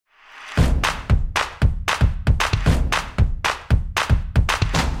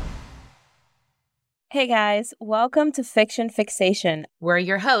Hey guys, welcome to Fiction Fixation. We're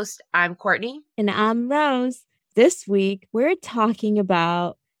your host. I'm Courtney. And I'm Rose. This week, we're talking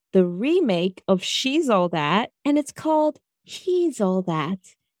about the remake of She's All That, and it's called He's All That.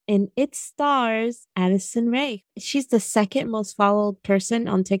 And it stars Addison Rae. She's the second most followed person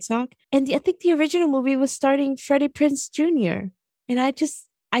on TikTok. And I think the original movie was starring Freddie Prinze Jr. And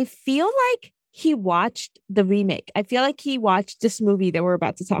I feel like he watched the remake. I feel like he watched this movie that we're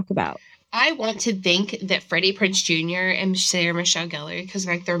about to talk about. I want to think that Freddie Prinze Jr. and Sarah Michelle Gellar, because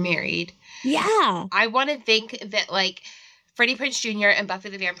they're married. Yeah. I want to think that Freddie Prinze Jr. and Buffy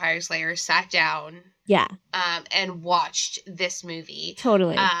the Vampire Slayer sat down. Yeah. And watched this movie.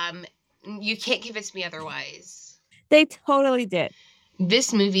 Totally. You can't convince me otherwise. They totally did.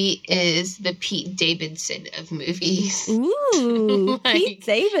 This movie is the Pete Davidson of movies. Ooh, Pete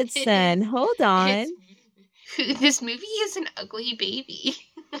Davidson. Hold on. This movie is an ugly baby.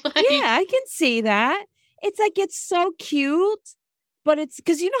 Yeah, I can see that. It's so cute, but it's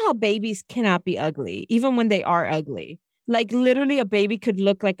because you know how babies cannot be ugly, even when they are ugly. Like literally a baby could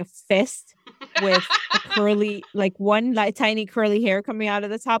look like a fist with a curly, like one tiny curly hair coming out of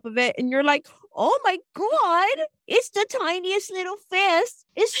the top of it. And you're like, oh my God, it's the tiniest little fist.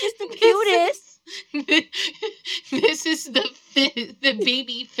 It's just the cutest. This is the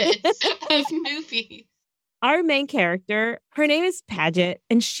baby fist of movies. Our main character, her name is Paget,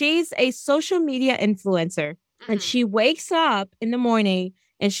 and she's a social media influencer. Mm-hmm. And she wakes up in the morning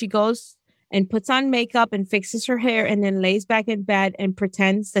and she goes and puts on makeup and fixes her hair and then lays back in bed and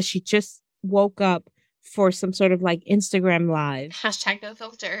pretends that she just woke up for some sort of like Instagram live. Hashtag no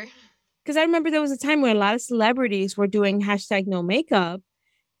filter. Because I remember there was a time where a lot of celebrities were doing hashtag no makeup.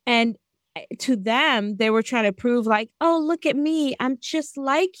 And to them, they were trying to prove like, oh, look at me. I'm just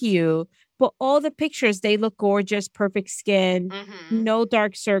like you. But all the pictures, they look gorgeous, perfect skin, no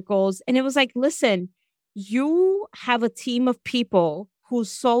dark circles. And it was like, listen, you have a team of people whose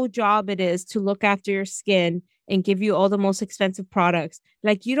sole job it is to look after your skin and give you all the most expensive products.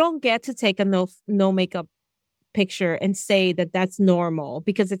 Like you don't get to take a no makeup picture and say that that's normal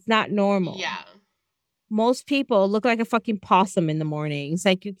because it's not normal. Yeah. Most people look like a fucking possum in the morning. It's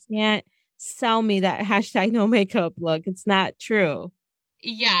like you can't sell me that hashtag no makeup look. It's not true.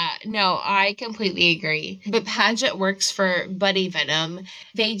 Yeah, no, I completely agree. But Paget works for Buddy Venom.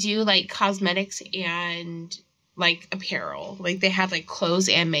 They do like cosmetics and like apparel. Like they have like clothes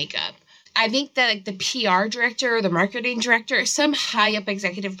and makeup. I think that like the PR director or the marketing director, some high up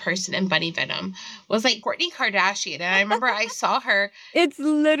executive person in Buddy Venom was like Kourtney Kardashian. And I remember I saw her. It's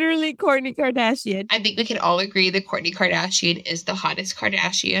literally Kourtney Kardashian. I think we can all agree that Kourtney Kardashian is the hottest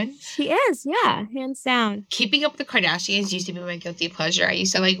Kardashian. She is, yeah, hands down. Keeping Up with the Kardashians used to be my guilty pleasure. I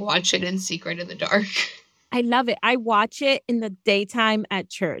used to like watch it in secret in the dark. I love it. I watch it in the daytime at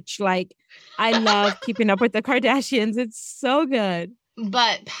church. Like, I love Keeping Up with the Kardashians. It's so good.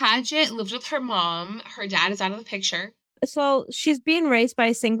 But Paget lived with her mom. Her dad is out of the picture. So she's being raised by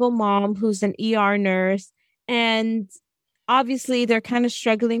a single mom who's an ER nurse. And obviously they're kind of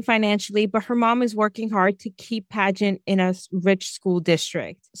struggling financially, but her mom is working hard to keep Paget in a rich school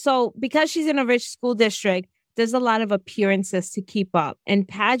district. So because she's in a rich school district, there's a lot of appearances to keep up. And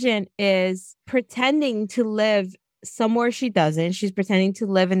Paget is pretending to live somewhere she doesn't. She's pretending to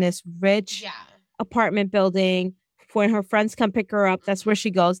live in this rich apartment building. When her friends come pick her up, that's where she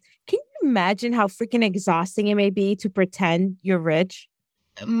goes. Can you imagine how freaking exhausting it may be to pretend you're rich?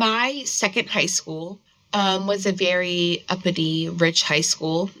 My second high school was a very uppity, rich high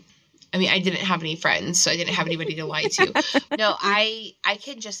school. I mean, I didn't have any friends, so I didn't have anybody to lie to. No, I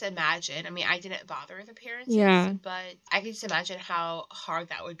can just imagine. I mean, I didn't bother with appearances, but I can just imagine how hard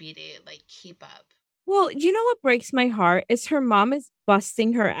that would be to like keep up. Well, you know what breaks my heart is her mom is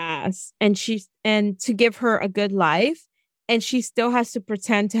busting her ass and to give her a good life. And she still has to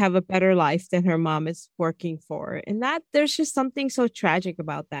pretend to have a better life than her mom is working for. And that there's just something so tragic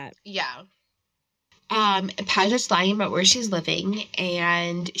about that. Yeah. Paget's lying about where she's living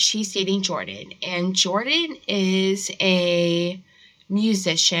and she's dating Jordan. And Jordan is a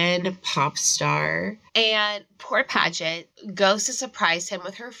musician, pop star. And poor Paget goes to surprise him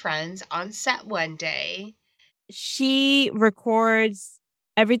with her friends on set one day. She records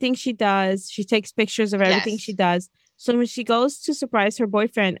everything she does. She takes pictures of everything she does. So when she goes to surprise her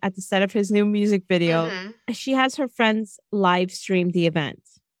boyfriend at the set of his new music video, she has her friends live stream the event.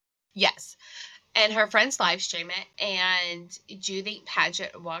 Yes. And her friends live stream it. And do you think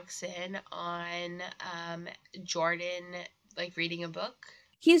Paget walks in on Jordan like reading a book?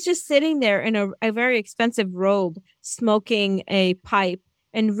 He's just sitting there in a very expensive robe, smoking a pipe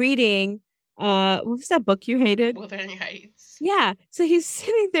and reading What was that book you hated? Wuthering Heights. Yeah. So he's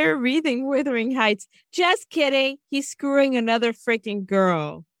sitting there reading Wuthering Heights. Just kidding. He's screwing another freaking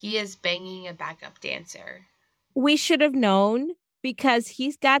girl. He is banging a backup dancer. We should have known because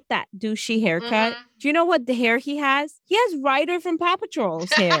he's got that douchey haircut. Do you know what the hair he has? He has Ryder from Paw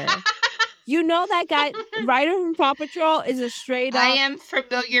Patrol's hair. You know that guy, Ryder from Paw Patrol, is a straight up. I am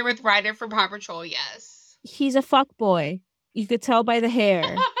familiar with Ryder from Paw Patrol, yes. He's a fuckboy. You could tell by the hair.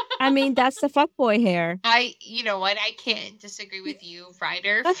 I mean, that's the fuckboy hair. You know what? I can't disagree with you.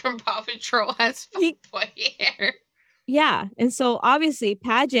 Ryder from Paw Patrol has fuckboy hair. Yeah. And so obviously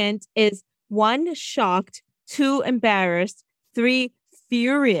Pageant is 1, shocked, 2, embarrassed, 3,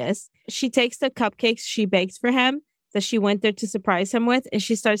 furious. She takes the cupcakes she bakes for him that she went there to surprise him with, and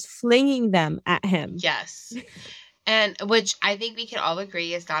she starts flinging them at him. Yes. And which I think we can all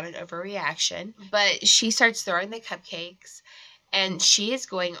agree is not an overreaction. But she starts throwing the cupcakes and she is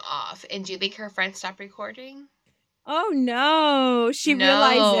going off. And do you think her friend stopped recording? Oh, no. She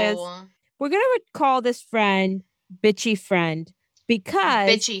realizes we're going to call this friend bitchy friend because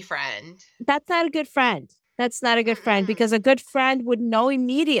bitchy friend. That's not a good friend. That's not a good friend because a good friend would know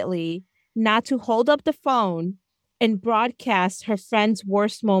immediately not to hold up the phone and broadcast her friend's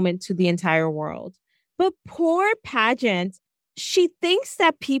worst moment to the entire world. But poor Pageant, she thinks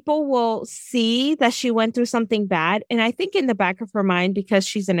that people will see that she went through something bad. And I think in the back of her mind, because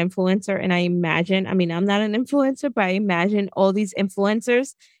she's an influencer, and I'm not an influencer, but I imagine all these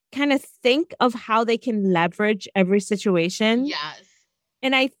influencers kind of think of how they can leverage every situation. Yes.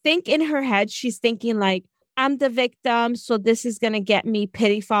 And I think in her head, she's thinking like, I'm the victim, so this is going to get me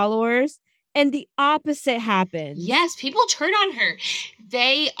pity followers. And the opposite happens. Yes, people turn on her.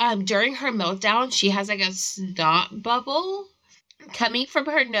 They, during her meltdown, she has like a snot bubble coming from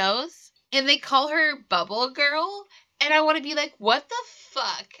her nose. And they call her Bubble Girl. And I want to be like, what the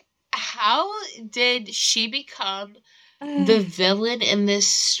fuck? How did she become the villain in this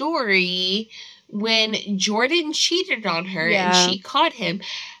story when Jordan cheated on her and she caught him?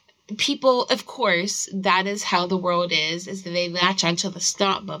 People, of course, that is how the world is that they latch onto the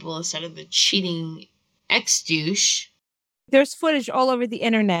snot bubble instead of the cheating ex-douche. There's footage all over the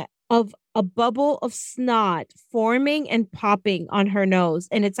internet of a bubble of snot forming and popping on her nose.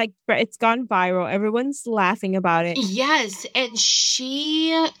 And it's like, it's gone viral. Everyone's laughing about it. Yes. And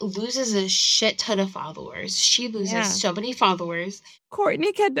she loses a shit ton of followers. She loses so many followers.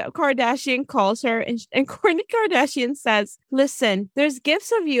 Kourtney Kardashian calls her and Kourtney Kardashian says, listen, there's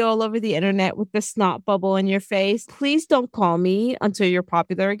gifs of you all over the internet with the snot bubble in your face. Please don't call me until you're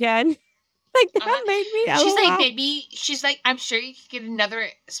popular again. Like, that made me She's like, I'm sure you could get another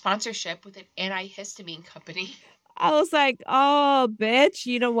sponsorship with an antihistamine company. I was like, oh, bitch,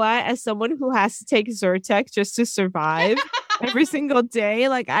 you know what? As someone who has to take Zyrtec just to survive every single day,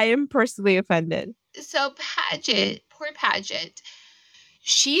 like, I am personally offended. So poor Pageant,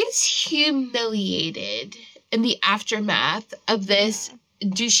 she is humiliated in the aftermath of this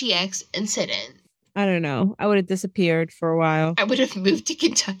douchey ex incident. I don't know. I would have disappeared for a while. I would have moved to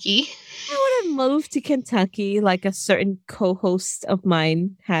Kentucky. I would have moved to Kentucky like a certain co-host of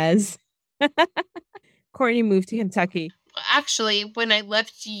mine has. Kourtney moved to Kentucky. Actually, when I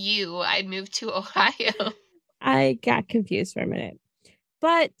left you, I moved to Ohio. I got confused for a minute.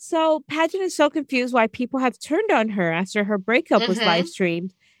 But so Pageant is so confused why people have turned on her after her breakup was live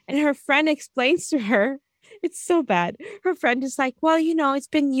streamed. And her friend explains to her, it's so bad. Her friend is like, well, you know, it's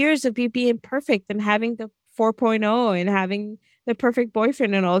been years of you being perfect and having the 4.0 and having the perfect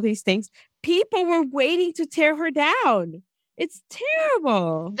boyfriend and all these things. People were waiting to tear her down. It's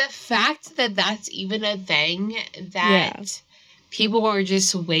terrible. The fact that that's even a thing, that people were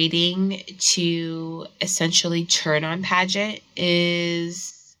just waiting to essentially turn on Pageant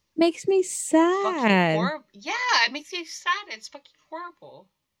makes me sad. Yeah, it makes me sad. It's fucking horrible.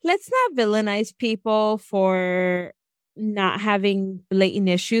 Let's not villainize people for not having blatant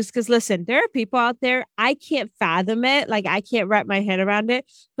issues. Because listen, there are people out there, I can't fathom it. Like, I can't wrap my head around it.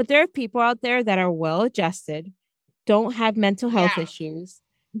 But there are people out there that are well-adjusted, don't have mental health issues,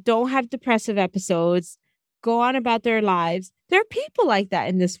 don't have depressive episodes, go on about their lives. There are people like that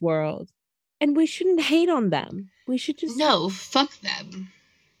in this world. And we shouldn't hate on them. We should just... No, fuck them.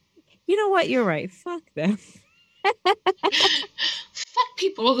 You know what? You're right. Fuck them. Fuck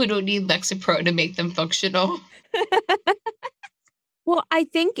people who don't need Lexapro to make them functional. Well, I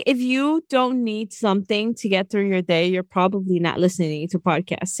think if you don't need something to get through your day, you're probably not listening to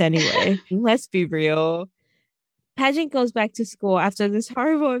podcasts anyway. Let's be real. Pageant goes back to school after this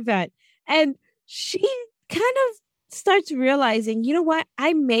horrible event, and she kind of starts realizing, you know what?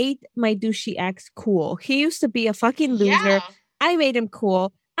 I made my douchey ex cool. He used to be a fucking loser. I made him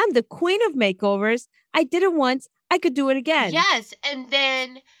cool. I'm the queen of makeovers. I did it once. I could do it again. Yes. And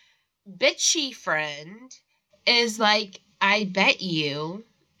then bitchy friend is like, I bet you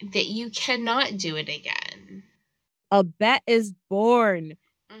that you cannot do it again. A bet is born.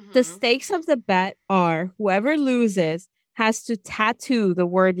 The stakes of the bet are whoever loses has to tattoo the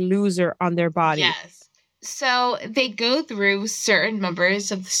word loser on their body. Yes. So they go through certain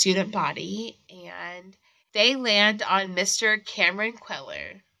members of the student body and they land on Mr. Cameron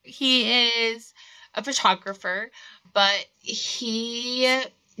Queller. He is a photographer, but he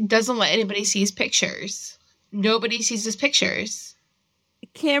doesn't let anybody see his pictures. Nobody sees his pictures.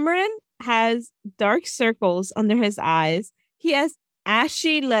 Cameron has dark circles under his eyes. He has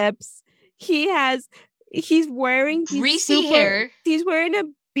ashy lips. He's wearing greasy hair. He's wearing a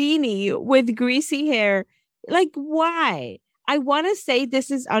beanie with greasy hair. Like, why? I want to say this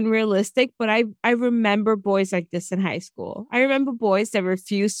is unrealistic, but I remember boys like this in high school. I remember boys that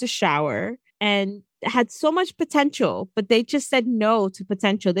refused to shower and had so much potential, but they just said no to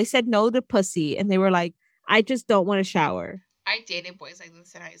potential. They said no to pussy, and they were like, I just don't want to shower. I dated boys like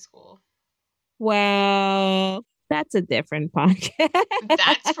this in high school. Well, that's a different podcast.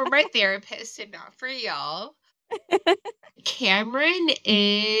 That's for my therapist and not for y'all. Cameron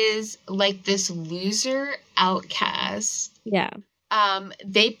is like this loser outcast. Yeah.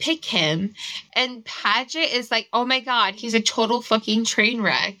 They pick him, and Paget is like, oh my God, he's a total fucking train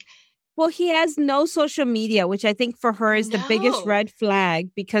wreck. Well, he has no social media, which I think for her is the biggest red flag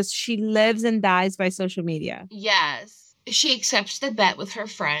because she lives and dies by social media. Yes. She accepts the bet with her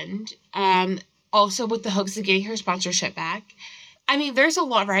friend, also with the hopes of getting her sponsorship back. I mean, there's a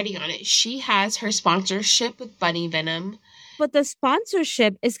lot riding on it. She has her sponsorship with Bunny Venom. But the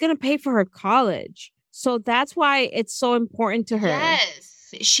sponsorship is going to pay for her college. So that's why it's so important to her.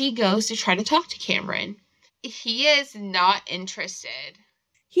 Yes. She goes to try to talk to Cameron. He is not interested.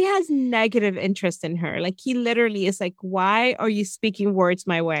 He has negative interest in her. Like, he literally is like, why are you speaking words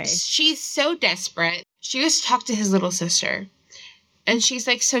my way? She's so desperate. She goes to talk to his little sister. And she's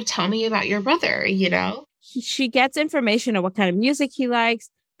like, so tell me about your brother, you know? She gets information on what kind of music he likes,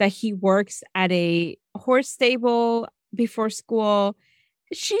 that he works at a horse stable before school.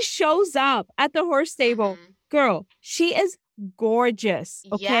 She shows up at the horse stable. Girl, she is gorgeous,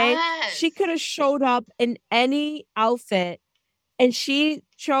 okay? Yes. She could have showed up in any outfit, and she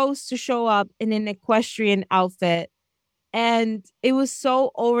chose to show up in an equestrian outfit. And it was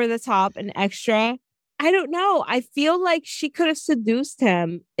so over the top and extra. I don't know. I feel like she could have seduced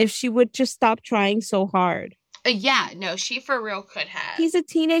him if she would just stop trying so hard. Yeah, no, she for real could have. He's a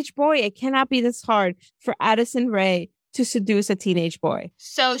teenage boy. It cannot be this hard for Addison Rae to seduce a teenage boy.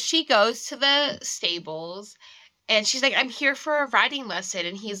 So she goes to the stables and she's like, I'm here for a riding lesson.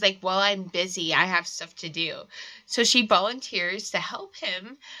 And he's like, well, I'm busy. I have stuff to do. So she volunteers to help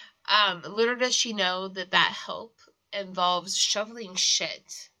him. Little does she know that help involves shoveling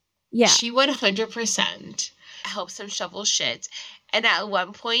shit. Yeah. She 100% helps him shovel shit. And at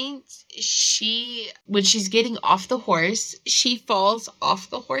one point, when she's getting off the horse, she falls off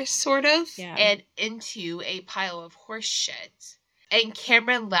the horse, sort of, and into a pile of horse shit. And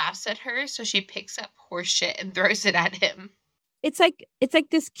Cameron laughs at her, so she picks up horse shit and throws it at him. It's like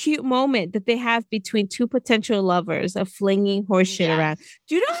this cute moment that they have between two potential lovers of flinging horse shit around.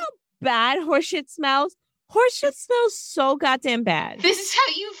 Do you know how bad horse shit smells? Horse shit smells so goddamn bad. This is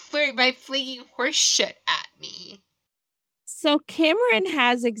how you flirt, by flinging horse shit at me. So Cameron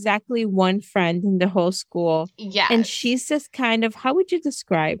has exactly one friend in the whole school. Yes. And she's just kind of, how would you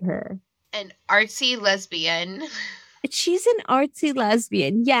describe her? An artsy lesbian. She's an artsy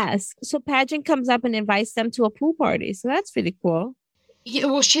lesbian, yes. So Pageant comes up and invites them to a pool party. So that's pretty cool. Yeah,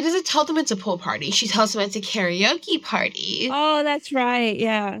 well, she doesn't tell them it's a pool party. She tells them it's a karaoke party. Oh, that's right.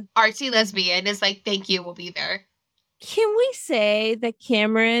 Yeah. Artsy lesbian is like, thank you, we'll be there. Can we say that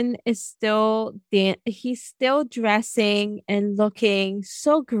Cameron is still he's still dressing and looking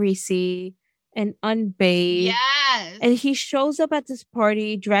so greasy and unbathed? Yes. And he shows up at this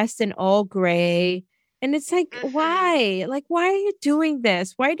party dressed in all gray. And it's like, why? Like, why are you doing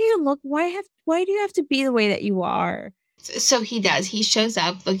this? Why do you have to be the way that you are? So he does. He shows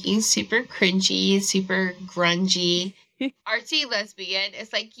up looking super cringy, super grungy. Artsy lesbian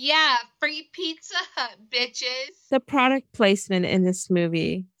is like, yeah, free Pizza Hut, bitches. The product placement in this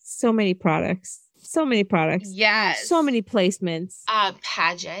movie. So many products. So many products. Yes. So many placements.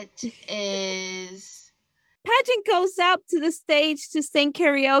 Pageant goes up to the stage to sing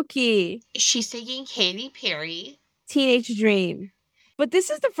karaoke. She's singing Katy Perry. Teenage Dream. But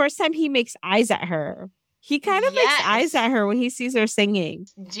this is the first time he makes eyes at her. He kind of makes eyes at her when he sees her singing.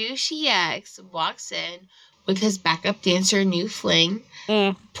 Douchey X walks in with his backup dancer, New Fling.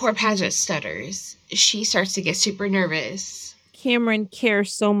 Ugh. Poor Paget stutters. She starts to get super nervous. Cameron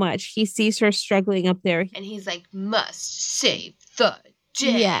cares so much. He sees her struggling up there. And he's like, must save the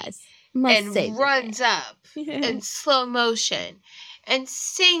day. Yes. And runs up in slow motion and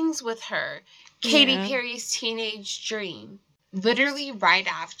sings with her Katy Perry's Teenage Dream. Literally right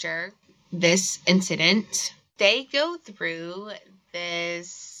after this incident, they go through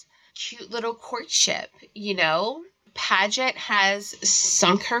this cute little courtship, you know? Paget has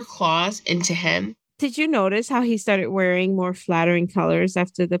sunk her claws into him. Did you notice how he started wearing more flattering colors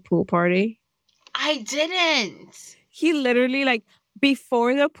after the pool party? I didn't. He literally, like,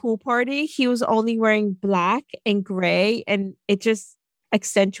 before the pool party, he was only wearing black and gray, and it just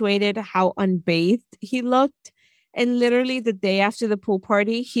accentuated how unbathed he looked. And literally the day after the pool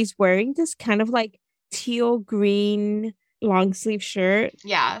party, he's wearing this kind of like teal green long sleeve shirt.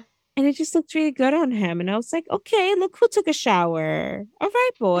 Yeah. And it just looked really good on him. And I was like, okay, look who took a shower. All right,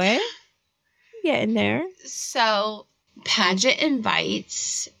 boy. Get in there. So Paget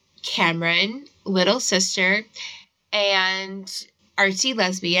invites Cameron, little sister, and artsy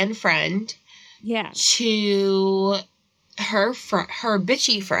lesbian friend to her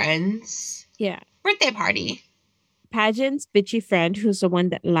bitchy friend's birthday party. Pageant's bitchy friend, who's the one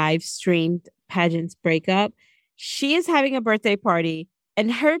that live streamed Pageant's breakup, she is having a birthday party,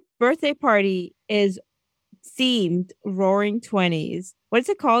 and her birthday party is themed Roaring 20s. What is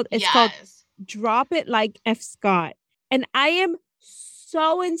it called? It's called Drop It Like F. Scott. And I am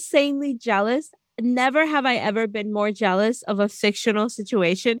so insanely jealous. Never have I ever been more jealous of a fictional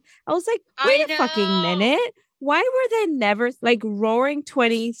situation. I was like, wait a fucking minute. Why were there never like Roaring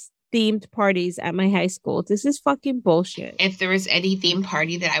 20s themed parties at my high school? This is fucking bullshit. If there was any theme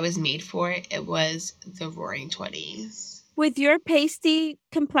party that I was made for, it was the Roaring 20s. With your pasty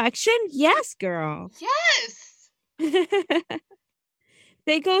complexion? Yes, girl. Yes.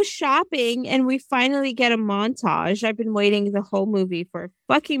 They go shopping and we finally get a montage. I've been waiting the whole movie for a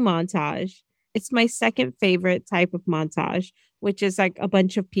fucking montage. It's my second favorite type of montage, which is like a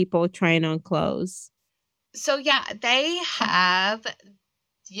bunch of people trying on clothes. So yeah, they have,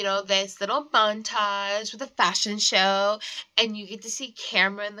 you know, this little montage with a fashion show, and you get to see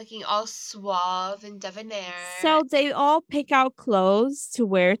Cameron looking all suave and debonair. So they all pick out clothes to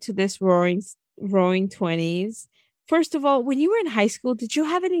wear to this roaring 20s. First of all, when you were in high school, did you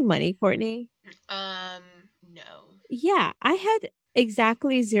have any money, Courtney? No. Yeah, I had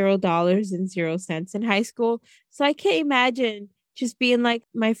exactly $0 in high school. So I can't imagine just being like,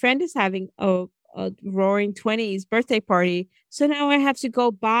 my friend is having a Roaring 20s birthday party. So now I have to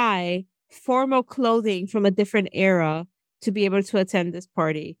go buy formal clothing from a different era to be able to attend this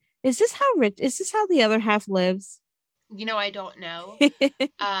party. Is this how the other half lives? You know, I don't know.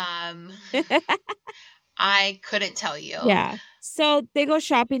 I couldn't tell you. Yeah. So they go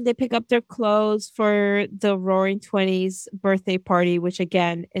shopping. They pick up their clothes for the Roaring 20s birthday party, which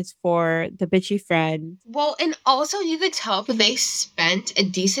again is for the bitchy friend. Well, and also you could tell that they spent a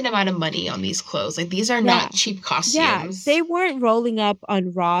decent amount of money on these clothes. Like these are not cheap costumes. Yeah, they weren't rolling up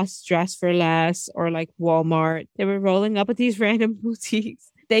on Ross Dress for Less or like Walmart. They were rolling up at these random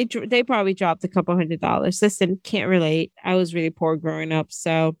boutiques. They probably dropped a couple $100. Listen, can't relate. I was really poor growing up,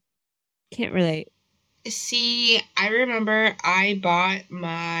 so can't relate. See, I remember I bought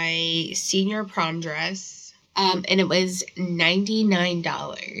my senior prom dress, and it was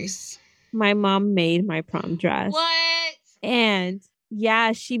 $99. My mom made my prom dress. What? And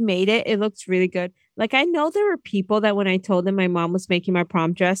yeah, she made it. It looks really good. Like, I know there were people that when I told them my mom was making my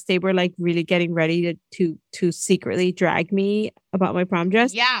prom dress, they were like really getting ready to secretly drag me about my prom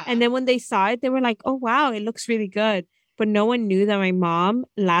dress. Yeah. And then when they saw it, they were like, oh, wow, it looks really good. But no one knew that my mom,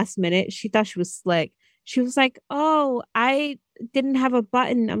 last minute, she thought she was slick. She was like, oh, I didn't have a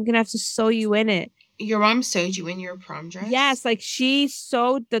button. I'm going to have to sew you in it. Your mom sewed you in your prom dress? Yes. Like she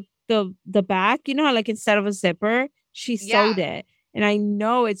sewed the back, you know how like instead of a zipper, she sewed it. And I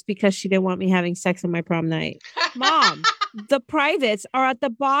know it's because she didn't want me having sex on my prom night. Mom, the privates are at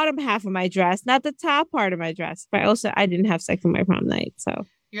the bottom half of my dress, not the top part of my dress. But also, I didn't have sex on my prom night. So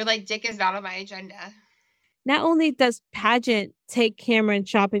you're like, dick is not on my agenda. Not only does Pageant take Cameron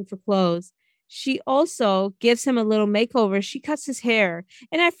shopping for clothes, she also gives him a little makeover. She cuts his hair.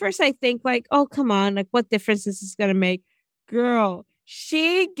 And at first I think like, oh, come on. Like, what difference is this going to make? Girl,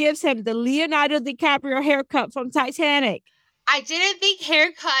 she gives him the Leonardo DiCaprio haircut from Titanic. I didn't think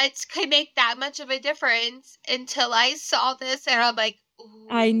haircuts could make that much of a difference until I saw this. And I'm like, ooh.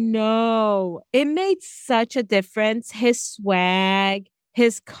 I know. It made such a difference. His swag,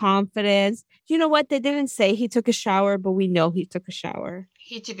 his confidence. You know what? They didn't say he took a shower, but we know he took a shower.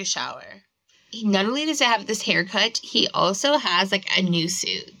 He took a shower. not only does he have this haircut, he also has like a new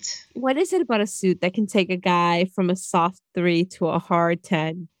suit. What is it about a suit that can take a guy from a soft 3 to a hard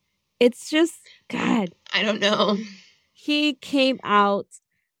 10? It's just, God. I don't know. He came out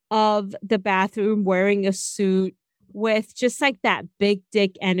of the bathroom wearing a suit with just like that big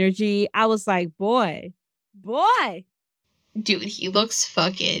dick energy. I was like, boy. Dude, he looks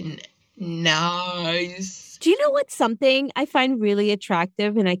fucking nice. Do you know what's something I find really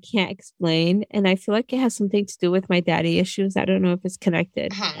attractive and I can't explain? And I feel like it has something to do with my daddy issues. I don't know if it's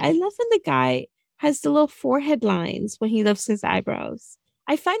connected. I love when the guy has the little forehead lines when he lifts his eyebrows.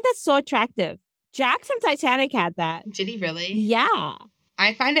 I find that so attractive. Jack from Titanic had that. Did he really? Yeah.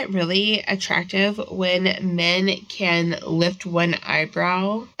 I find it really attractive when men can lift one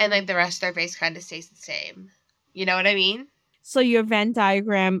eyebrow and like the rest of their face kind of stays the same. You know what I mean? So your Venn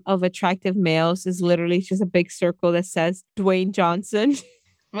diagram of attractive males is literally just a big circle that says Dwayne Johnson.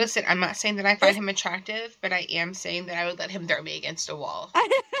 Listen, I'm not saying that I find him attractive, but I am saying that I would let him throw me against a wall.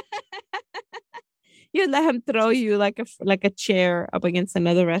 You let him throw you like a chair up against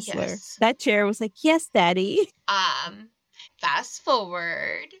another wrestler. Yes. That chair was like, yes, daddy. Fast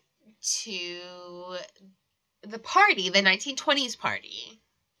forward to the party, the 1920s party.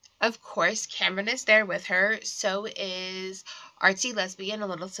 Of course, Cameron is there with her. So is artsy lesbian, a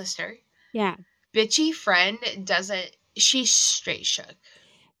little sister. Yeah. Bitchy friend she's straight shook.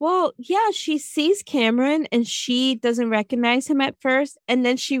 Well, yeah, she sees Cameron and she doesn't recognize him at first. And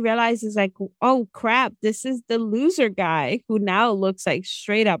then she realizes like, oh crap, this is the loser guy who now looks like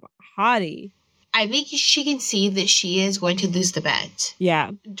straight up hottie. I think she can see that she is going to lose the bet.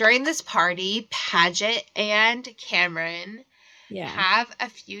 Yeah. During this party, Paget and Cameron have a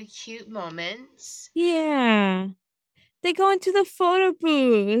few cute moments. Yeah. They go into the photo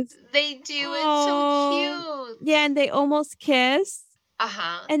booth. They do. It's so cute. Yeah, and they almost kiss.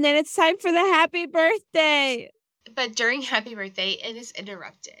 Uh-huh. And then it's time for the happy birthday. But during happy birthday, it is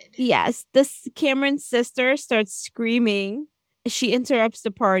interrupted. Yes. Cameron's sister starts screaming. She interrupts the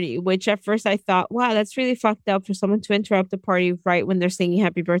party, which at first I thought, wow, that's really fucked up for someone to interrupt the party right when they're singing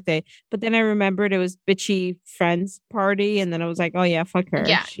happy birthday. But then I remembered it was bitchy friends party. And then I was like, oh yeah, fuck her.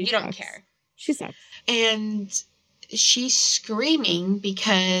 Yeah, she you sucks. don't care. She sucks. And she's screaming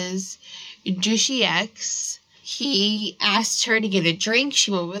because Douchey X, he asked her to get a drink. She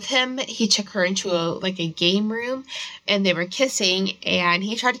went with him. He took her into a game room and they were kissing and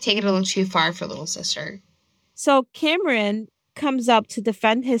he tried to take it a little too far for little sister. So Cameron comes up to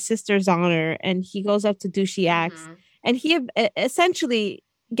defend his sister's honor and he goes up to Douchey X and he essentially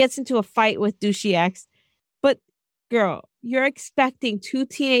gets into a fight with Douchey X. But girl, you're expecting two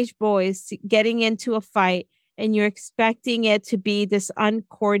teenage boys getting into a fight and you're expecting it to be this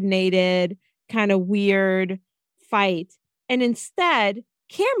uncoordinated kind of weird fight. And instead,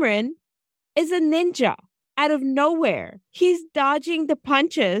 Cameron is a ninja out of nowhere. He's dodging the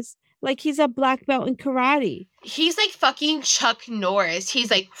punches like he's a black belt in karate. He's like fucking Chuck Norris.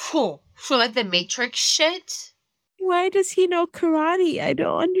 He's like, for like the Matrix shit. Why does he know karate? I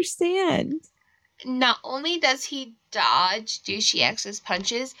don't understand. Not only does he dodge Douchey X's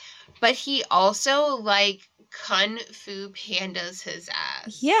punches, but he also like Kung Fu Pandas his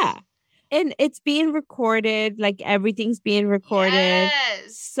ass. Yeah. And it's being recorded, like everything's being recorded.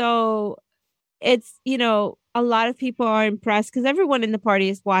 Yes. So it's, a lot of people are impressed because everyone in the party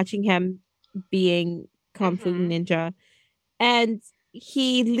is watching him being Kung Fu Ninja. And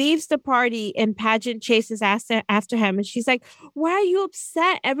he leaves the party and Paget chases after him. And she's like, why are you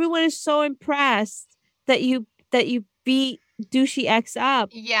upset? Everyone is so impressed that you beat Douchey X up.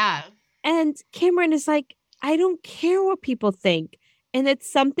 Yeah. And Cameron is like, I don't care what people think. And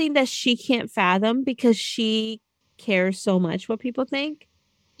it's something that she can't fathom because she cares so much what people think.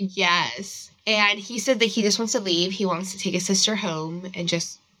 Yes. And he said that he just wants to leave. He wants to take his sister home and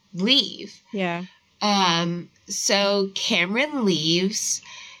just leave. Yeah. So Cameron leaves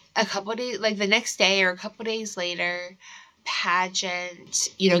a couple days, like the next day or a couple days later, Paget,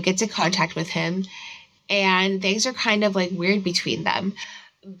 gets in contact with him and things are kind of like weird between them.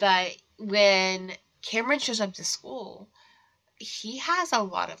 But when Cameron shows up to school, he has a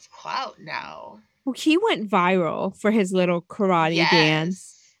lot of clout now. Well, he went viral for his little karate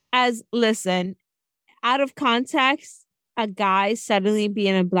dance. Listen, out of context, a guy suddenly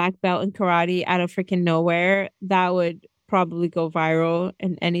being a black belt in karate out of freaking nowhere, that would probably go viral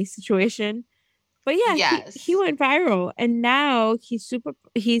in any situation. But yeah, he went viral and now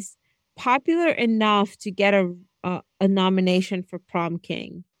he's popular enough to get a nomination for prom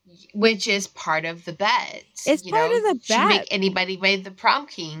king. Which is part of the bet. It's part of the She'd make bet. anybody made the prom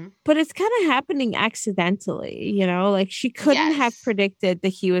king. But it's kind of happening accidentally, like she couldn't have Yes. predicted that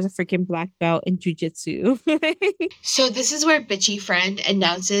he was a freaking black belt in jujitsu. So this is where Bitchy Friend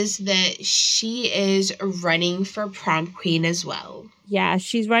announces that she is running for prom queen as well. Yeah,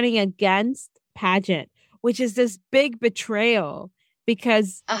 she's running against Pageant, which is this big betrayal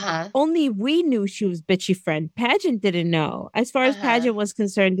because only we knew she was Bitchy Friend. Pageant didn't know. As far as Pageant was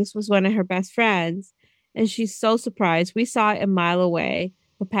concerned, this was one of her best friends. And she's so surprised. We saw it a mile away,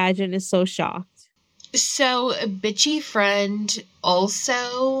 but Pageant is so shocked. So Bitchy Friend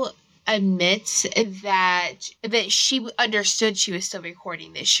also admits that she understood she was still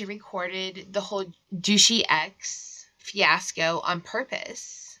recording this. She recorded the whole douchey X fiasco on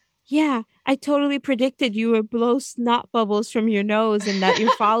purpose. Yeah, I totally predicted you would blow snot bubbles from your nose and that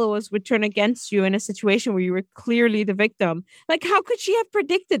your followers would turn against you in a situation where you were clearly the victim. Like, how could she have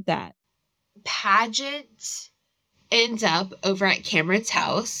predicted that? Pageant ends up over at Cameron's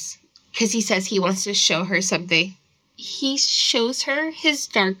house because he says he wants to show her something. He shows her his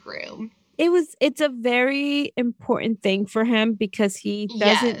dark room. It's a very important thing for him because he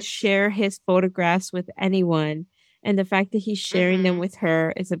doesn't share his photographs with anyone. And the fact that he's sharing them with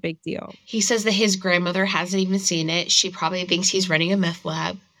her is a big deal. He says that his grandmother hasn't even seen it. She probably thinks he's running a meth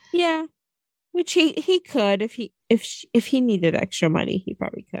lab. Yeah, which he could if he needed extra money, he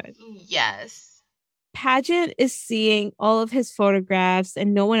probably could. Yes. Pageant is seeing all of his photographs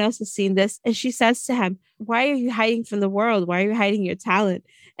and no one else has seen this. And she says to him, "Why are you hiding from the world? Why are you hiding your talent?"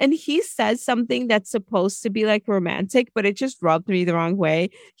 And he says something that's supposed to be like romantic, but it just rubbed me the wrong way.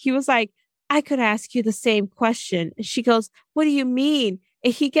 He was like, "I could ask you the same question." And she goes, "What do you mean?"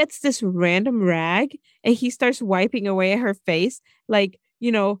 And he gets this random rag and he starts wiping away at her face. Like,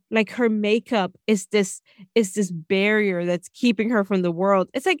 like her makeup is this barrier that's keeping her from the world.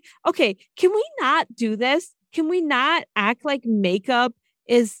 It's like, okay, can we not do this? Can we not act like makeup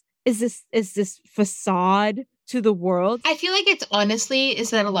is this facade to the world? I feel like it's honestly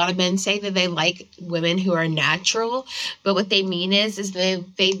is that a lot of men say that they like women who are natural, but what they mean is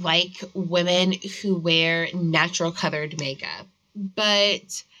they like women who wear natural colored makeup.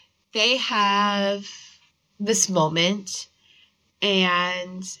 But they have this moment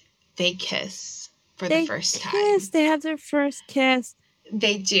and they kiss for the first time. They have their first kiss.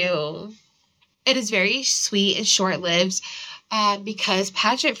 They do. It is very sweet and short-lived because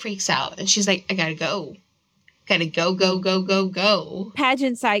Pageant freaks out and she's like, "I gotta go. Gotta go, go, go, go, go."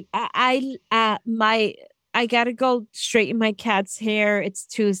 Pageant's like, I gotta go straighten my cat's hair. It's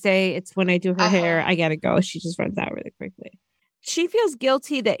Tuesday. It's when I do her hair. I gotta go. She just runs out really quickly. She feels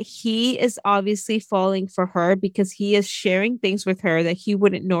guilty that he is obviously falling for her because he is sharing things with her that he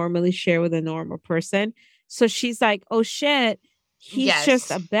wouldn't normally share with a normal person. So she's like, "Oh shit, he's just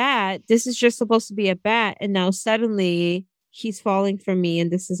a bat. This is just supposed to be a bat. And now suddenly he's falling for me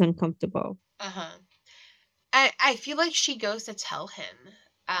and this is uncomfortable." I feel like she goes to tell him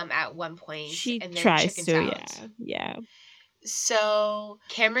at one point. She and then tries to, out. Yeah. So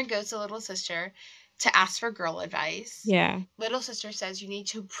Cameron goes to Little Sister to ask for girl advice. Yeah. Little Sister says you need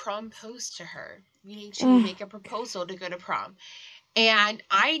to propose to her. You need to make a proposal to go to prom. And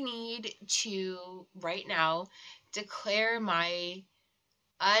I need to, right now, declare my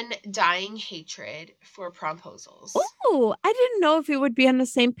undying hatred for promposals. Oh, I didn't know if we would be on the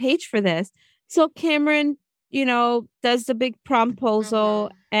same page for this. So Cameron, does the big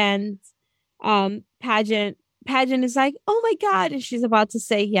promposal and Pageant is like, "Oh my God." And she's about to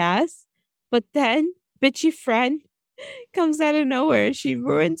say yes. But then Bitchy Friend comes out of nowhere. She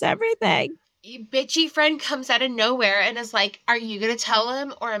ruins everything. Bitchy Friend comes out of nowhere and is like, "Are you going to tell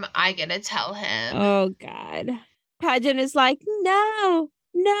him or am I going to tell him?" Oh, God. Pageant is like, no,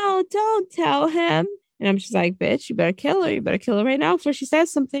 don't tell him. And I'm just like, "Bitch, you better kill her. You better kill her right now before she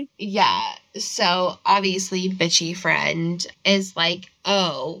says something." Yeah. So obviously Bitchy Friend is like,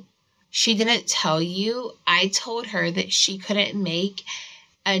 "Oh, she didn't tell you. I told her that she couldn't make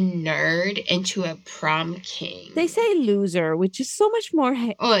a nerd into a prom king." They say loser, which is so much more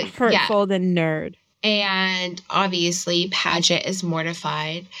hurtful than nerd. And obviously Pageant is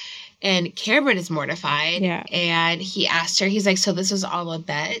mortified and Cameron is mortified. Yeah. And he asked her, he's like, "So this was all a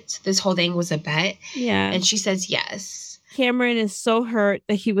bet? This whole thing was a bet?" Yeah. And she says yes. Cameron is so hurt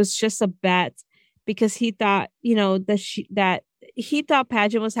that he was just a bet because he thought, that he thought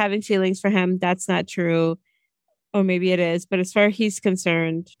Pageant was having feelings for him. That's not true. Or maybe it is, but as far as he's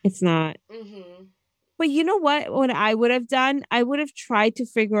concerned, it's not. But you know what I would have done? I would have tried to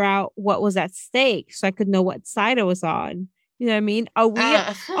figure out what was at stake so I could know what side I was on. You know what I mean? Are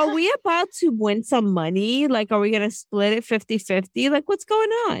we about to win some money? Like, are we going to split it 50-50? Like, what's going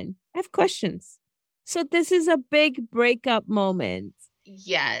on? I have questions. So this is a big breakup moment.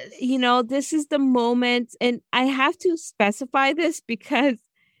 Yes. You know, this is the moment, and I have to specify this because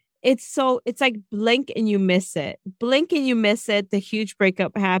it's like blink and you miss it. Blink and you miss it. The huge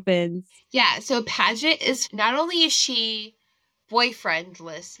breakup happens. Yeah. So Paget is, not only is she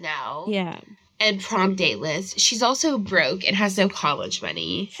boyfriendless now. Yeah. And prom dateless, she's also broke and has no college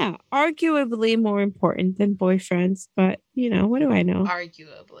money. Yeah. Arguably more important than boyfriends, but you know, what do I know?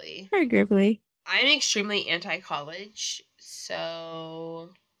 Arguably. I'm extremely anti-college, so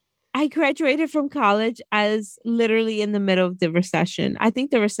I graduated from college as literally in the middle of the recession. I think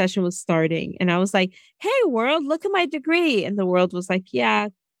the recession was starting, and I was like, "Hey, world, look at my degree," and the world was like, "Yeah,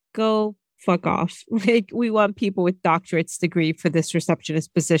 go fuck off. Like, we want people with doctorates degree for this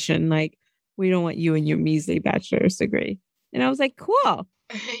receptionist position. Like, we don't want you and your measly bachelor's degree." And I was like, "Cool."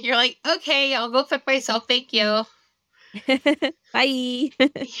 You're like, "Okay, I'll go fuck myself. Thank you." Bye.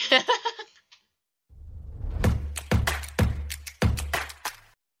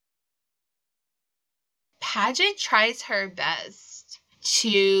 Paget tries her best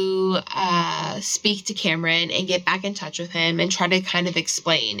to speak to Cameron and get back in touch with him and try to kind of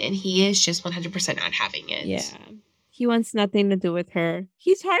explain. And he is just 100% not having it. Yeah. He wants nothing to do with her.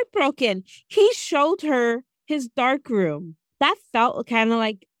 He's heartbroken. He showed her his dark room. That felt kind of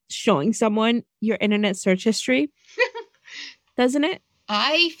like showing someone your internet search history. Doesn't it?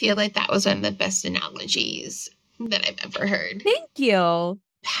 I feel like that was one of the best analogies that I've ever heard. Thank you.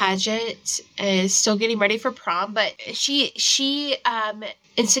 Paget is still getting ready for prom, but she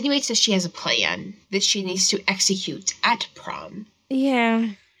insinuates that she has a plan that she needs to execute at prom. Yeah.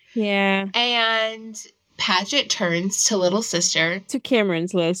 And Paget turns to little sister. To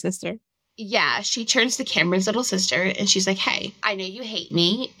Cameron's little sister. Yeah, she turns to Cameron's little sister and she's like, "Hey, I know you hate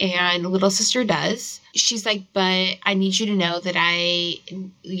me," and little sister does. She's like, "But I need you to know that I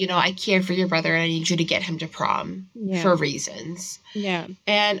care for your brother and I need you to get him to prom for reasons." Yeah.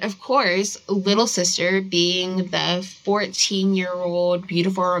 And of course, little sister, being the 14-year-old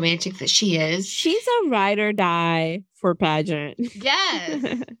beautiful romantic that she is. She's a ride or die for Paget.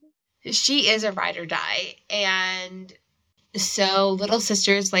 Yes. She is a ride or die. And so little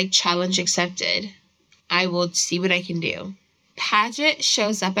sister's like, "Challenge accepted. I will see what I can do." Paget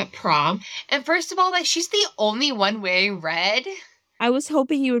shows up at prom. And first of all, like, she's the only one wearing red. I was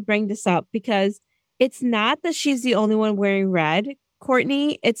hoping you would bring this up because it's not that she's the only one wearing red,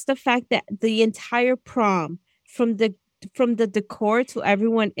 Courtney. It's the fact that the entire prom, from the decor to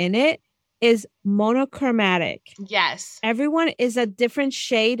everyone in it, is monochromatic. Yes. Everyone is a different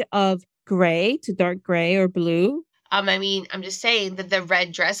shade of gray to dark gray or blue. I mean, I'm just saying that the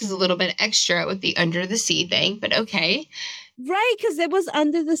red dress is a little bit extra with the under the sea thing, but okay. Right, because it was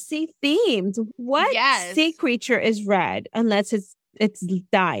under the sea themed. What sea creature is red unless it's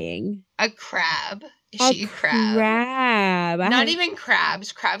dying? A crab. Is she a crab? Crab. Not even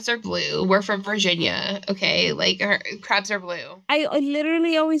crabs. Crabs are blue. We're from Virginia, okay? Like, crabs are blue. I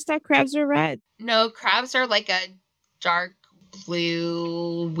literally always thought crabs were red. No, crabs are like a dark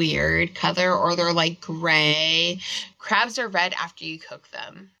blue weird color, or they're like gray. Crabs are red after you cook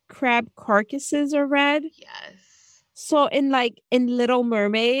them. Crab carcasses are red? Yes. So in Little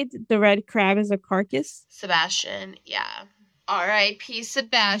Mermaid, the red crab is a carcass? Sebastian, yeah. R.I.P.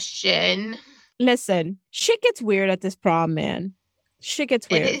 Sebastian. Listen, shit gets weird at this prom, man. Shit gets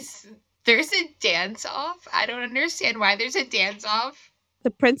weird. There's a dance-off. I don't understand why there's a dance-off.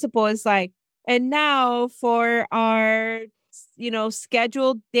 The principal is like, "And now for our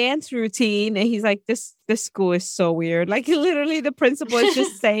scheduled dance routine," and he's like, this school is so weird. Like, literally the principal is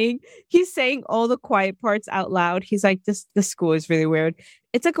just he's saying all the quiet parts out loud. He's like, this school is really weird.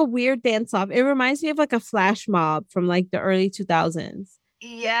 It's like a weird dance off. It reminds me of like a flash mob from like the early 2000s.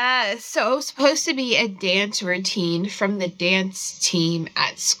 Yeah, so it was supposed to be a dance routine from the dance team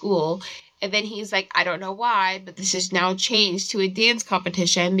at school. And then he's like, "I don't know why, but this has now changed to a dance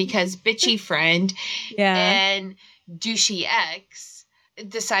competition because bitchy friend and douchey ex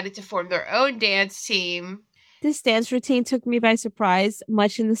decided to form their own dance team." This dance routine took me by surprise,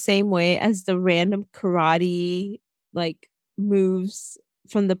 much in the same way as the random karate like moves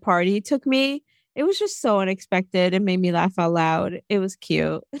from the party took me. It was just so unexpected. It made me laugh out loud. It was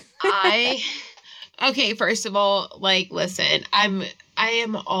cute. Okay, first of all, like, listen, I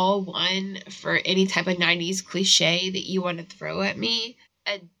am all one for any type of 90s cliche that you want to throw at me.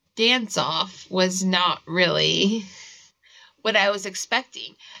 A dance-off was not really what I was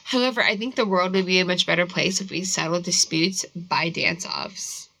expecting. However, I think the world would be a much better place if we settled disputes by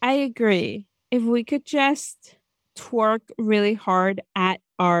dance-offs. I agree. If we could just twerk really hard at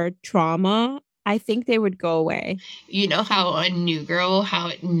our trauma, I think they would go away. You know how on New Girl,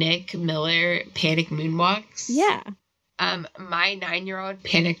 how Nick Miller panic moonwalks? Yeah. My 9-year-old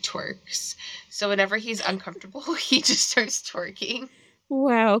panic twerks. So whenever he's uncomfortable, he just starts twerking.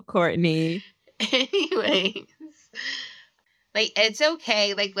 Wow, Courtney. Anyways, like, it's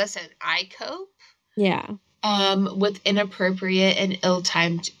okay. Like, listen, I cope. Yeah. With inappropriate and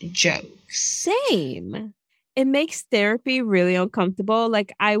ill-timed jokes. Same. It makes therapy really uncomfortable.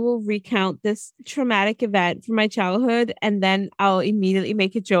 Like, I will recount this traumatic event from my childhood and then I'll immediately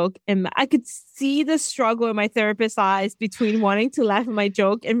make a joke. And I could see the struggle in my therapist's eyes between wanting to laugh at my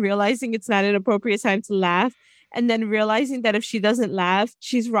joke and realizing it's not an appropriate time to laugh. And then realizing that if she doesn't laugh,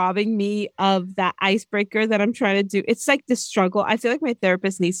 she's robbing me of that icebreaker that I'm trying to do. It's like the struggle. I feel like my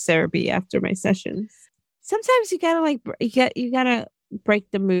therapist needs therapy after my sessions. Sometimes you gotta you gotta break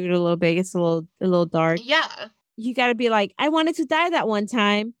the mood a little bit. It's a little dark. Yeah. You gotta be like, I wanted to die that one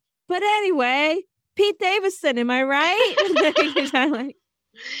time. But anyway, Pete Davidson, am I right?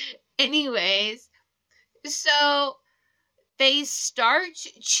 Anyways, so they start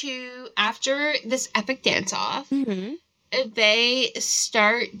to, after this epic dance-off, they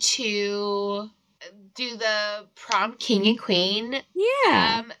start to do the prom king and queen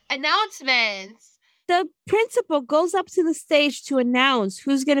announcements. The principal goes up to the stage to announce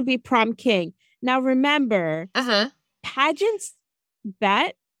who's going to be prom king. Now, remember, pageant's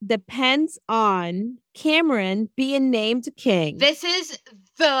bet depends on Cameron being named king. This is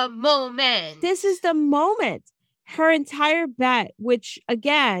the moment. This is the moment. Her entire bet, which,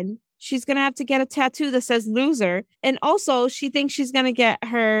 again, she's going to have to get a tattoo that says loser. And also, she thinks she's going to get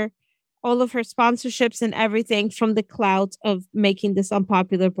all of her sponsorships and everything from the clout of making this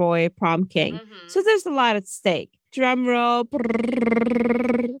unpopular boy prom king. So there's a lot at stake. Drum roll.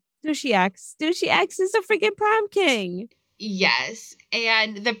 Douchey X. Douchey X is a freaking prom king. Yes.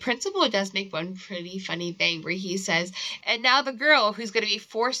 And the principal does make one pretty funny thing where he says, and now the girl who's going to be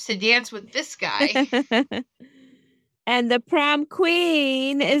forced to dance with this guy. And the prom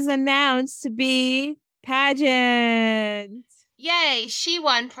queen is announced to be Pageant. Yay, she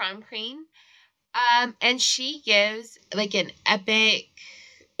won prom queen. And she gives like an epic.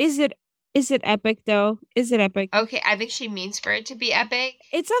 Is it epic though? Is it epic? Okay, I think she means for it to be epic.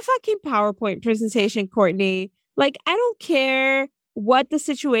 It's a fucking PowerPoint presentation, Courtney. Like, I don't care what the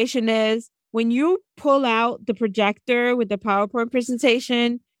situation is. When you pull out the projector with the PowerPoint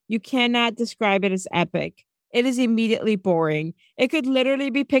presentation, you cannot describe it as epic. It is immediately boring. It could literally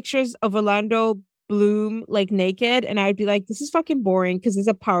be pictures of Orlando Bloom like naked, and I'd be like, this is fucking boring because it's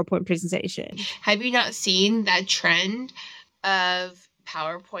a PowerPoint presentation. Have you not seen that trend of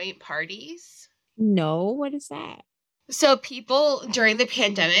PowerPoint parties? No, what is that? So people during the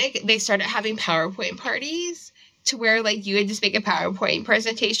pandemic, they started having PowerPoint parties to where like you would just make a PowerPoint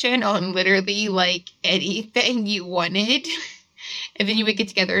presentation on literally like anything you wanted. And then you would get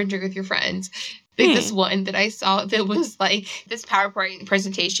together and drink with your friends. Like this one that I saw that was like, this PowerPoint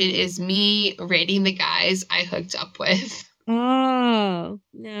presentation is me rating the guys I hooked up with. Oh,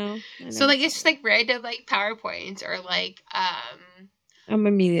 no. So like, it's just like random like PowerPoints or like, I'm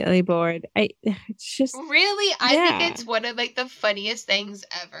immediately bored. It's just. Really? I think it's one of like the funniest things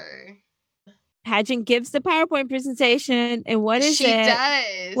ever. Pageant gives the PowerPoint presentation. And what is it? She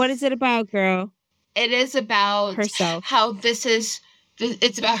does. What is it about, girl? It is about herself. How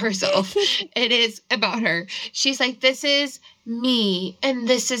it's about herself. It is about her. She's like, this is me and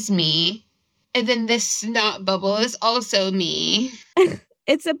this is me. And then this snot bubble is also me.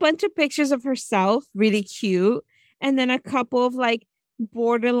 It's a bunch of pictures of herself, really cute. And then a couple of like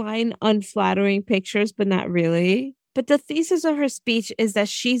borderline unflattering pictures, but not really. But the thesis of her speech is that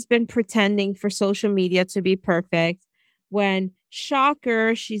she's been pretending for social media to be perfect when,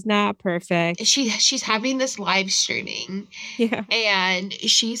 shocker, she's not perfect. She's having this live streaming. Yeah. And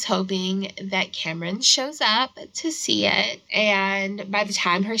she's hoping that Cameron shows up to see it. And by the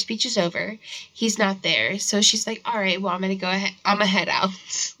time her speech is over, he's not there. So she's like, all right, well, I'm going to head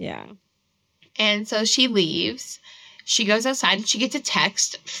out. Yeah. And so she leaves. She goes outside and she gets a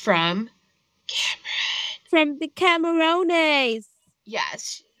text from Cameron. From the Camarones.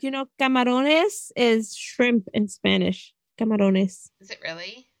 Yes. You know, camarones is shrimp in Spanish. Camarones. Is it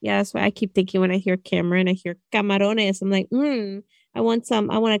really? Yeah, that's why I keep thinking when I hear Cameron, I hear camarones. I'm like, I want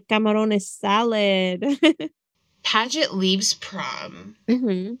a camarones salad. Pageant leaves prom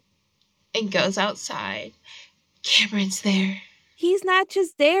and goes outside. Cameron's there. He's not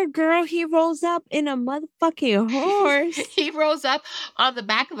just there, girl. He rolls up in a motherfucking horse. He rolls up on the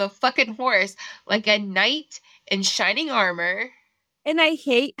back of a fucking horse like a knight in shining armor. And I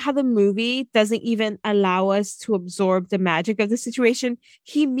hate how the movie doesn't even allow us to absorb the magic of the situation.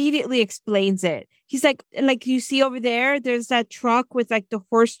 He immediately explains it. He's like you see over there, there's that truck with like the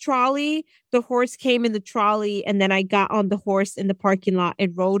horse trolley. The horse came in the trolley, and then I got on the horse in the parking lot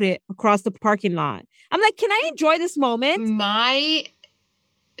and rode it across the parking lot. I'm like, can I enjoy this moment? My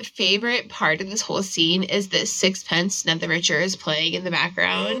favorite part of this whole scene is that Sixpence None the Richer is playing in the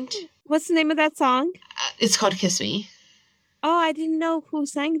background. What's the name of that song? It's called Kiss Me. Oh, I didn't know who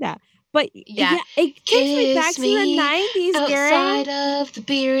sang that. But Yeah. it takes me back to the 90s, outside girl. of the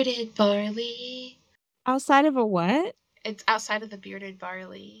bearded barley. Outside of a what? It's outside of the bearded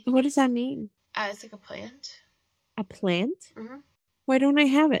barley. What does that mean? It's like a plant. A plant? Mm-hmm. Why don't I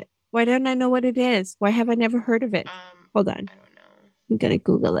have it? Why don't I know what it is? Why have I never heard of it? Hold on. I don't know. I'm going to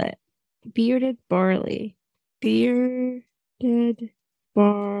Google it. Bearded barley. Bearded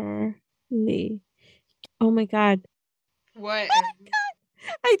barley. Oh my God. What? Oh my God.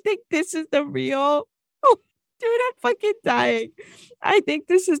 I think this is the real. Oh, dude, I'm fucking dying. I think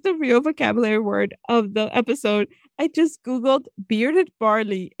this is the real vocabulary word of the episode. I just Googled bearded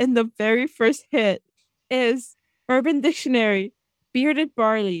barley, and the very first hit is Urban Dictionary. Bearded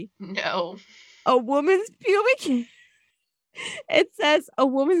barley. No. A woman's pubic hair. It says a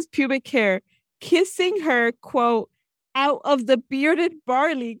woman's pubic hair kissing her, quote, out of the bearded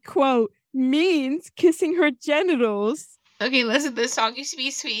barley, quote, means kissing her genitals. Okay, listen, this song used to be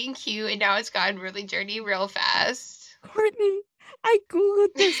sweet and cute, and now it's gotten really dirty real fast. Courtney, I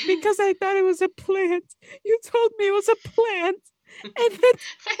Googled this because I thought it was a plant. You told me it was a plant. And then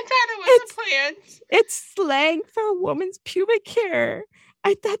I thought it was a plant. It's slang for a woman's pubic hair.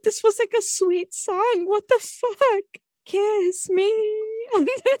 I thought this was like a sweet song. What the fuck? Kiss me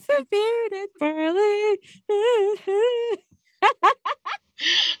under the bearded barley.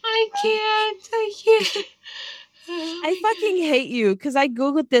 I can't. I fucking hate you because I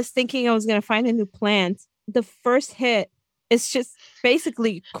Googled this thinking I was going to find a new plant. The first hit is just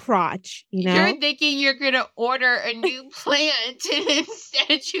basically crotch, you know? You're thinking you're going to order a new plant, and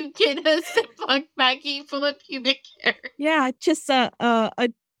instead you get a Ziploc baggie full of pubic hair. Yeah, just a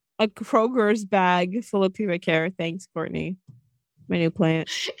Kroger's bag full of pubic hair. Thanks, Courtney. My new plant.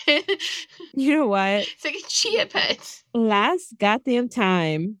 You know what? It's like a chia pet. Last goddamn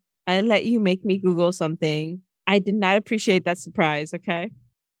time I let you make me Google something, I did not appreciate that surprise, okay?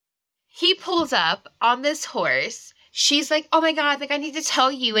 He pulls up on this horse. She's like, oh my God, like I need to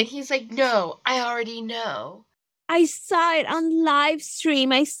tell you. And he's like, no, I already know. I saw it on live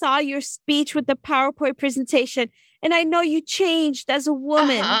stream. I saw your speech with the PowerPoint presentation. And I know you changed as a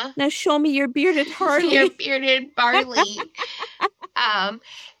woman. Uh-huh. Now show me your bearded Harley. Your bearded barley.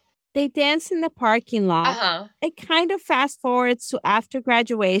 They dance in the parking lot. Uh-huh. It kind of fast forwards to after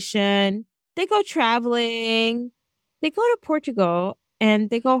graduation. They go traveling. They go to Portugal and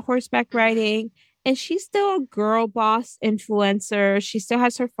they go horseback riding. And she's still a girl boss influencer. She still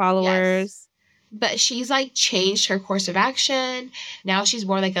has her followers. Yes. But she's like changed her course of action. Now she's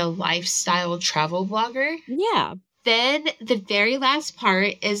more like a lifestyle travel blogger. Yeah. Then the very last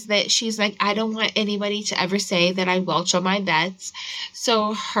part is that she's like, I don't want anybody to ever say that I welch on my bets.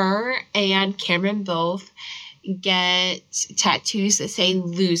 So her and Cameron both get tattoos that say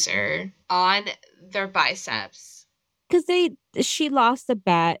loser on their biceps. Because she lost a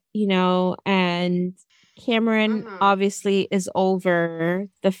bet, you know, and Cameron obviously is over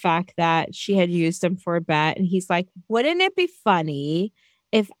the fact that she had used him for a bet. And he's like, wouldn't it be funny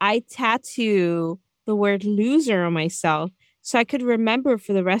if I tattoo the word loser on myself so I could remember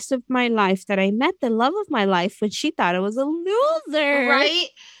for the rest of my life that I met the love of my life when she thought I was a loser. Right?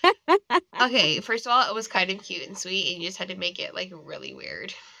 Okay, first of all, it was kind of cute and sweet, and you just had to make it like really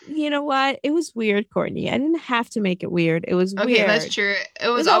weird. You know what? It was weird, Courtney. I didn't have to make it weird. It was weird. Okay, that's true. It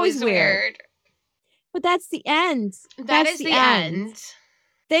was always weird. But that's the end. That's the end.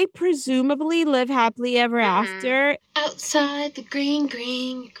 They presumably live happily ever after. Outside the green,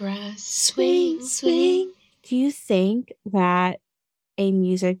 green grass. Swing, swing. Do you think that a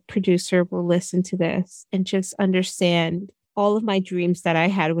music producer will listen to this and just understand all of my dreams that I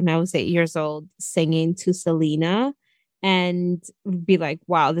had when I was 8 years old singing to Selena and be like,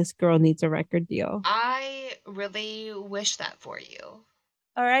 wow, this girl needs a record deal? I really wish that for you.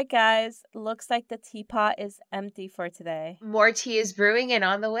 All right, guys. Looks like the teapot is empty for today. More tea is brewing, and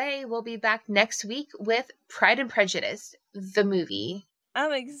on the way, we'll be back next week with Pride and Prejudice, the movie.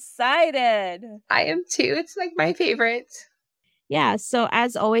 I'm excited. I am too. It's like my favorite. Yeah. So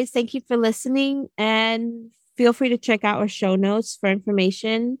as always, thank you for listening, and feel free to check out our show notes for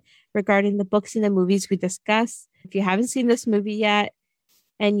information regarding the books and the movies we discuss. If you haven't seen this movie yet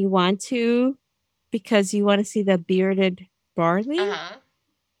and you want to, because you want to see the bearded barley.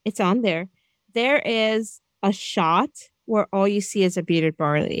 It's on there. There is a shot where all you see is a bearded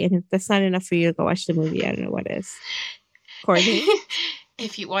barley. And if that's not enough for you to go watch the movie, I don't know what is. Courtney?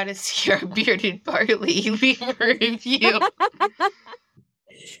 If you want to see our bearded barley, leave a review.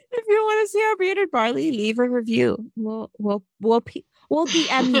 If you want to see our bearded barley, leave a review. We'll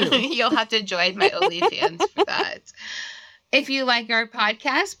DM you. You'll have to join my OnlyFans for that. If you like our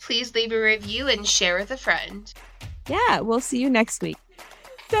podcast, please leave a review and share with a friend. Yeah, we'll see you next week.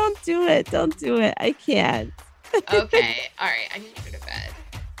 Don't do it. Don't do it. I can't. Okay. All right. I need to go to bed.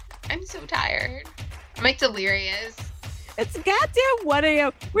 I'm so tired. I'm like delirious. It's goddamn 1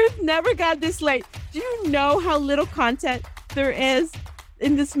 a.m. We've never got this late. Do you know how little content there is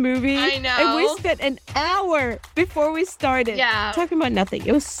in this movie? I know. And we spent an hour before we started talking about nothing.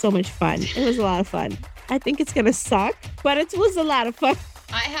 It was so much fun. It was a lot of fun. I think it's going to suck, but it was a lot of fun.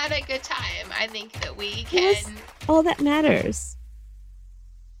 I had a good time. I think that we can... All that matters.